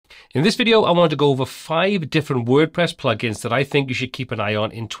In this video, I want to go over 5 different WordPress plugins that I think you should keep an eye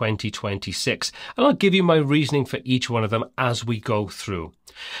on in 2026. And I'll give you my reasoning for each one of them as we go through.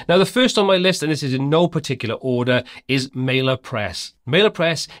 Now, the first on my list, and this is in no particular order, is MailerPress.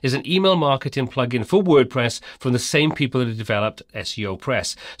 MailerPress is an email marketing plugin for WordPress from the same people that have developed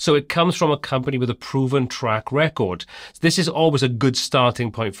SEOPress. So it comes from a company with a proven track record. This is always a good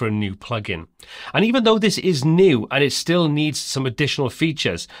starting point for a new plugin. And even though this is new and it still needs some additional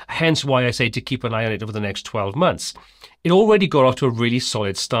features, hence why I say to keep an eye on it over the next 12 months, it already got off to a really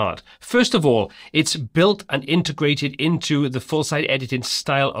solid start. First of all, it's built and integrated into the full site editing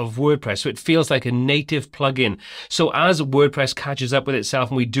style of WordPress, so it feels like a native plugin. So as WordPress catches up with itself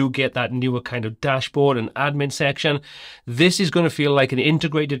and we do get that newer kind of dashboard and admin section, this is going to feel like an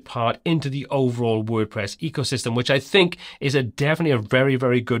integrated part into the overall WordPress ecosystem, which I think is definitely a very,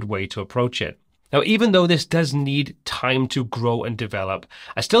 very good way to approach it. Now, even though this does need time to grow and develop,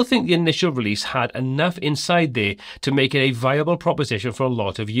 I still think the initial release had enough inside there to make it a viable proposition for a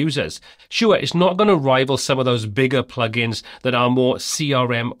lot of users. Sure, it's not going to rival some of those bigger plugins that are more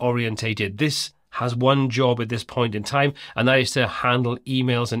CRM orientated. This has one job at this point in time, and that is to handle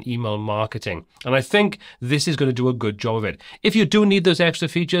emails and email marketing. And I think this is going to do a good job of it. If you do need those extra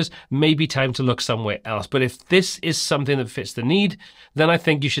features, maybe time to look somewhere else. But if this is something that fits the need, then I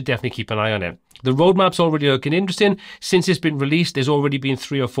think you should definitely keep an eye on it. The roadmap's already looking interesting. Since it's been released, there's already been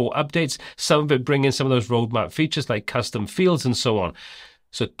 3 or 4 updates. Some of it bringing some of those roadmap features like custom fields and so on.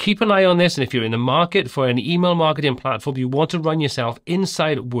 So keep an eye on this, and if you're in the market for an email marketing platform, you want to run yourself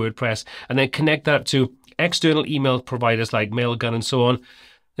inside WordPress and then connect that to external email providers like Mailgun and so on,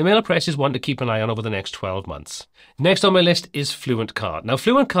 the MailerPress is one to keep an eye on over the next 12 months. Next on my list is FluenCart. Now,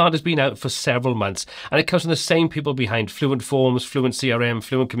 FluenCart has been out for several months, and it comes from the same people behind Fluent Forms, Fluent CRM,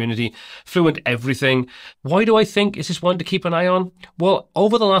 Fluent Community, Fluent Everything. Why do I think is this one to keep an eye on? Well,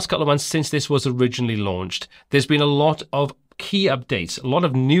 over the last couple of months since this was originally launched, there's been a lot of key updates, a lot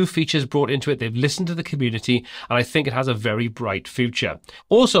of new features brought into it. They've listened to the community, and I think it has a very bright future.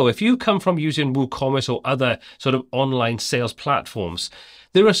 Also, if you come from using WooCommerce or other sort of online sales platforms,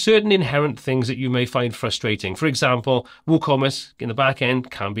 there are certain inherent things that you may find frustrating. For example, WooCommerce in the back end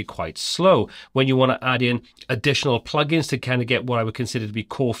can be quite slow. When you want to add in additional plugins to kind of get what I would consider to be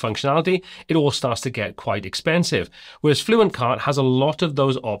core functionality, it all starts to get quite expensive. Whereas FluenCart has a lot of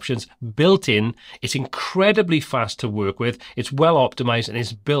those options built in. It's incredibly fast to work with. It's well optimized and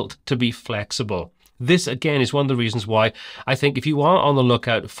it's built to be flexible. This, again, is one of the reasons why I think if you are on the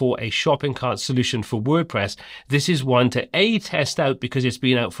lookout for a shopping cart solution for WordPress, this is one to test out because it's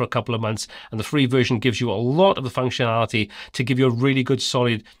been out for a couple of months and the free version gives you a lot of the functionality to give you a really good,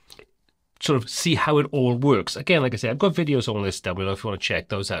 solid sort of see how it all works. Again, like I said, I've got videos on this down below if you want to check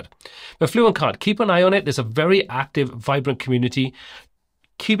those out. But FluenCart, keep an eye on it. There's a very active, vibrant community,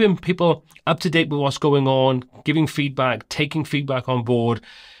 keeping people up to date with what's going on, giving feedback, taking feedback on board,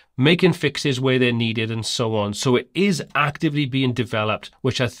 making fixes where they're needed and so on. So it is actively being developed,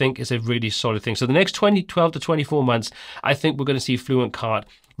 which I think is a really solid thing. So the next 12 to 24 months, I think we're going to see FluenCart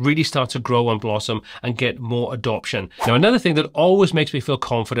really start to grow and blossom and get more adoption. Now, another thing that always makes me feel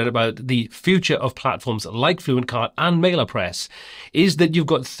confident about the future of platforms like FluenCart and MailerPress is that you've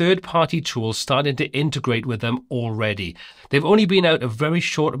got third-party tools starting to integrate with them already. They've only been out a very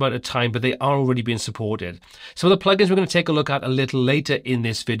short amount of time, but they are already being supported. Some of the plugins we're going to take a look at a little later in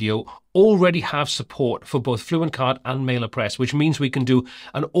this video already have support for both FluenCart and MailerPress, which means we can do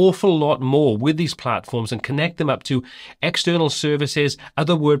an awful lot more with these platforms and connect them up to external services,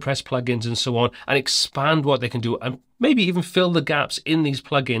 other WordPress plugins and so on, and expand what they can do and maybe even fill the gaps in these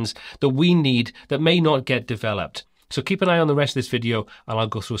plugins that we need that may not get developed. So keep an eye on the rest of this video and I'll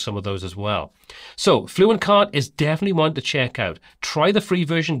go through some of those as well. So FluenCart is definitely one to check out. Try the free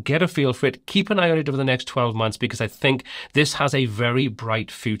version, get a feel for it, keep an eye on it over the next 12 months because I think this has a very bright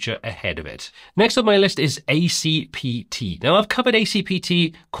future ahead of it. Next on my list is ACPT. Now, I've covered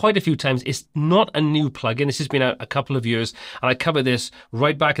ACPT quite a few times. It's not a new plugin. This has been out a couple of years and I covered this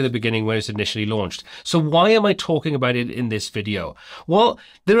right back at the beginning when it was initially launched. So why am I talking about it in this video? Well,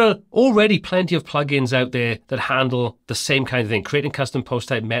 there are already plenty of plugins out there that handle the same kind of thing, creating custom post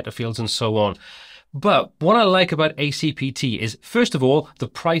type meta fields and so on. But what I like about ACPT is, first of all, the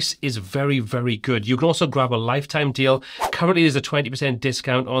price is very, very good. You can also grab a lifetime deal. Currently, there's a 20%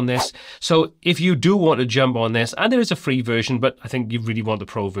 discount on this. So if you do want to jump on this, and there is a free version, but I think you really want the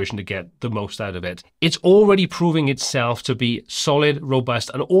pro version to get the most out of it. It's already proving itself to be solid,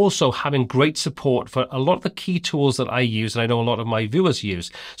 robust, and also having great support for a lot of the key tools that I use, and I know a lot of my viewers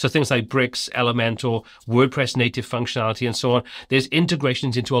use. So things like Bricks, Elementor, WordPress native functionality, and so on. There's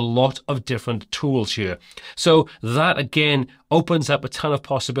integrations into a lot of different tools. tools here. So that again opens up a ton of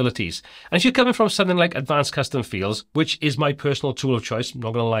possibilities. And if you're coming from something like advanced custom fields, which is my personal tool of choice, I'm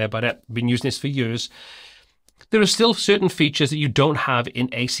not going to lie about it, I've been using this for years, there are still certain features that you don't have in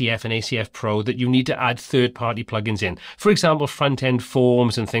ACF and ACF Pro that you need to add third-party plugins in. For example, front-end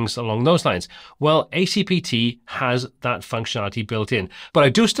forms and things along those lines. Well, ACPT has that functionality built in. But I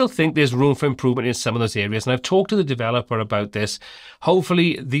do still think there's room for improvement in some of those areas. And I've talked to the developer about this.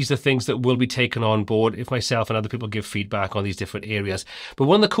 Hopefully, these are things that will be taken on board if myself and other people give feedback on these different areas. But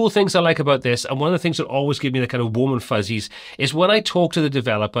one of the cool things I like about this, and one of the things that always give me the kind of warm and fuzzies, is when I talk to the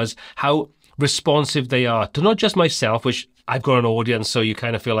developers, how responsive they are to not just myself, which I've got an audience, so you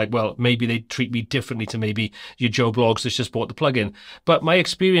kind of feel like, well, maybe they treat me differently to maybe your Joe Blogs that's just bought the plugin. But my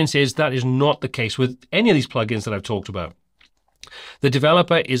experience is that is not the case with any of these plugins that I've talked about. The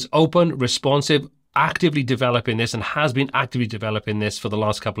developer is open, responsive, actively developing this and has been actively developing this for the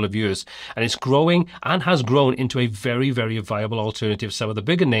last couple of years. And it's growing and has grown into a very, very viable alternative. Some of the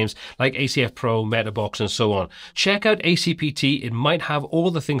bigger names like ACF Pro, MetaBox, and so on. Check out ACPT. It might have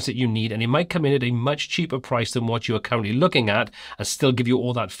all the things that you need, and it might come in at a much cheaper price than what you are currently looking at and still give you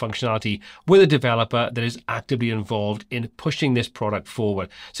all that functionality with a developer that is actively involved in pushing this product forward.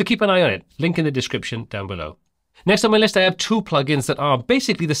 So keep an eye on it. Link in the description down below. Next on my list, I have two plugins that are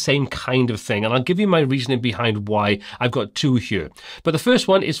basically the same kind of thing, and I'll give you my reasoning behind why I've got two here. But the first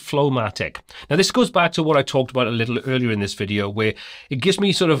one is Flowmattic. Now, this goes back to what I talked about a little earlier in this video, where it gives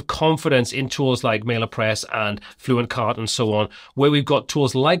me sort of confidence in tools like MailerPress and FluenCart and so on, where we've got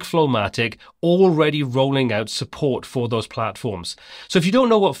tools like Flowmattic already rolling out support for those platforms. So if you don't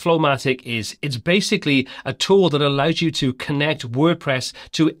know what Flowmattic is, it's basically a tool that allows you to connect WordPress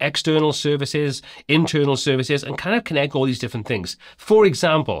to external services, internal services, and kind of connect all these different things. For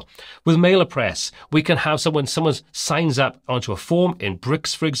example, with MailerPress, we can have someone signs up onto a form in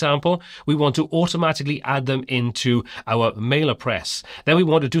Bricks, for example. We want to automatically add them into our MailerPress. Then we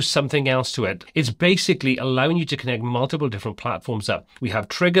want to do something else to it. It's basically allowing you to connect multiple different platforms up. We have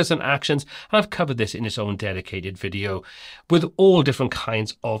triggers and actions, and I've covered this in its own dedicated video with all different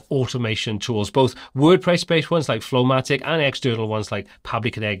kinds of automation tools, both WordPress-based ones like Flowmattic and external ones like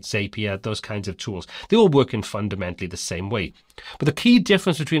PabliConnect, Zapier, those kinds of tools. They all work in fundamentally the same way. But the key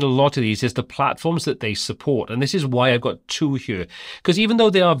difference between a lot of these is the platforms that they support. And this is why I've got two here. Because even though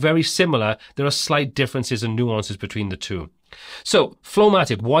they are very similar, there are slight differences and nuances between the two. So,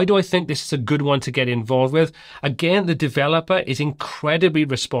 Flowmattic, why do I think this is a good one to get involved with? Again, the developer is incredibly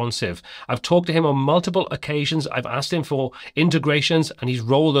responsive. I've talked to him on multiple occasions. I've asked him for integrations, and he's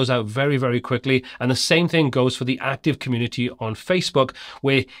rolled those out very, very quickly. And the same thing goes for the active community on Facebook,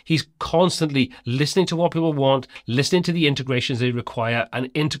 where he's constantly listening to what people want, listening to the integrations they require,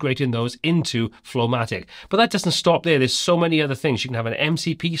 and integrating those into Flowmattic. But that doesn't stop there. There's so many other things. You can have an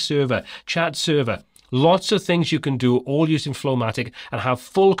MCP server, chat server, lots of things you can do all using Flowmattic and have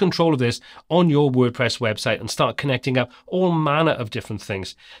full control of this on your WordPress website and start connecting up all manner of different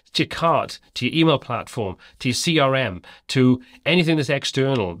things to your cart, to your email platform, to your CRM, to anything that's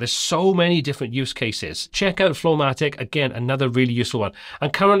external. There's so many different use cases. Check out Flowmattic. Again, another really useful one.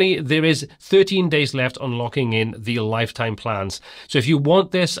 And currently there is 13 days left on locking in the lifetime plans. So if you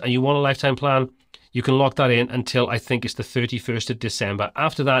want this and you want a lifetime plan, you can lock that in until I think it's the 31st of December.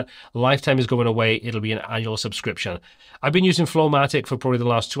 After that, lifetime is going away. It'll be an annual subscription. I've been using Flowmattic for probably the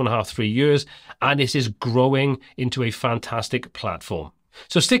last 2.5, 3 years, and this is growing into a fantastic platform.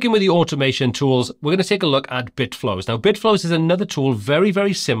 So sticking with the automation tools, we're going to take a look at Bitflows. Now, Bitflows is another tool very,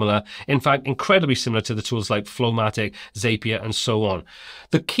 very similar, in fact, incredibly similar to the tools like Flowmattic, Zapier, and so on.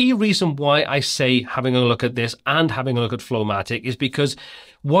 The key reason why I say having a look at this and having a look at Flowmattic is because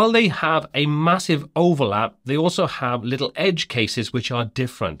while they have a massive overlap, they also have little edge cases which are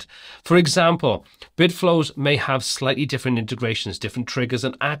different. For example, Bitflows may have slightly different integrations, different triggers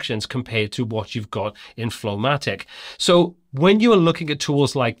and actions compared to what you've got in Flowmattic. So when you are looking at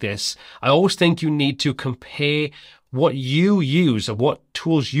tools like this, I always think you need to compare what you use or what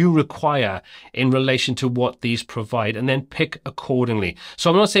tools you require in relation to what these provide, and then pick accordingly. So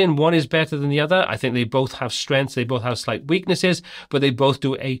I'm not saying one is better than the other. I think they both have strengths, they both have slight weaknesses, but they both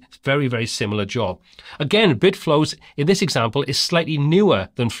do a very, very similar job. Again, Bitflows in this example is slightly newer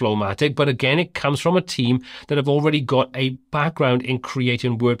than Flowmattic, but again, it comes from a team that have already got a background in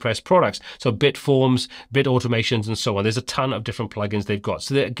creating WordPress products. So Bitforms, Bit automations, and so on. There's a ton of different plugins they've got.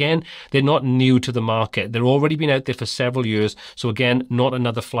 So again, they're not new to the market. They've already been out there for several years. So again, not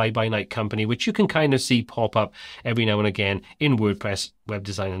another fly-by-night company, which you can kind of see pop up every now and again in WordPress, web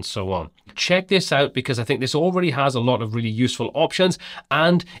design, and so on. check this out because I think this already has a lot of really useful options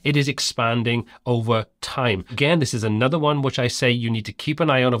and it is expanding over time. Again, this is another one which I say you need to keep an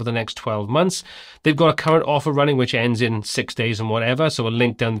eye on over the next 12 months. They've got a current offer running which ends in 6 days and whatever, so a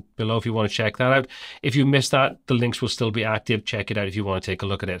link down below if you want to check that out. If you miss that, the links will still be active. Check it out if you want to take a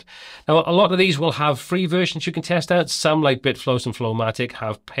look at it. Now, a lot of these will have free versions you can test out. Some like Bitflows and Flowmattic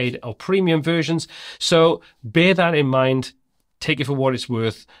have paid or premium versions, so bear that in mind. Take it for what it's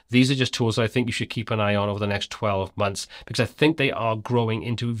worth. These are just tools I think you should keep an eye on over the next 12 months because I think they are growing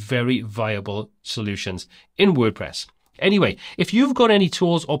into very viable solutions in WordPress. Anyway, if you've got any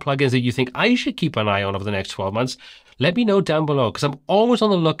tools or plugins that you think I should keep an eye on over the next 12 months, let me know down below because I'm always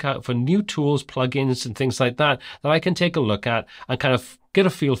on the lookout for new tools, plugins, and things like that I can take a look at and kind of get a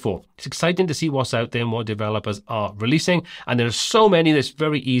feel for. It's exciting to see what's out there and what developers are releasing, and there's so many that it's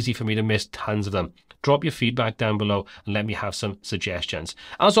very easy for me to miss tons of them. Drop your feedback down below and let me have some suggestions.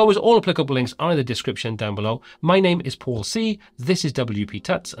 As always, all applicable links are in the description down below. My name is Paul C. This is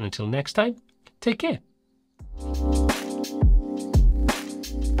WPTuts, and until next time, take care.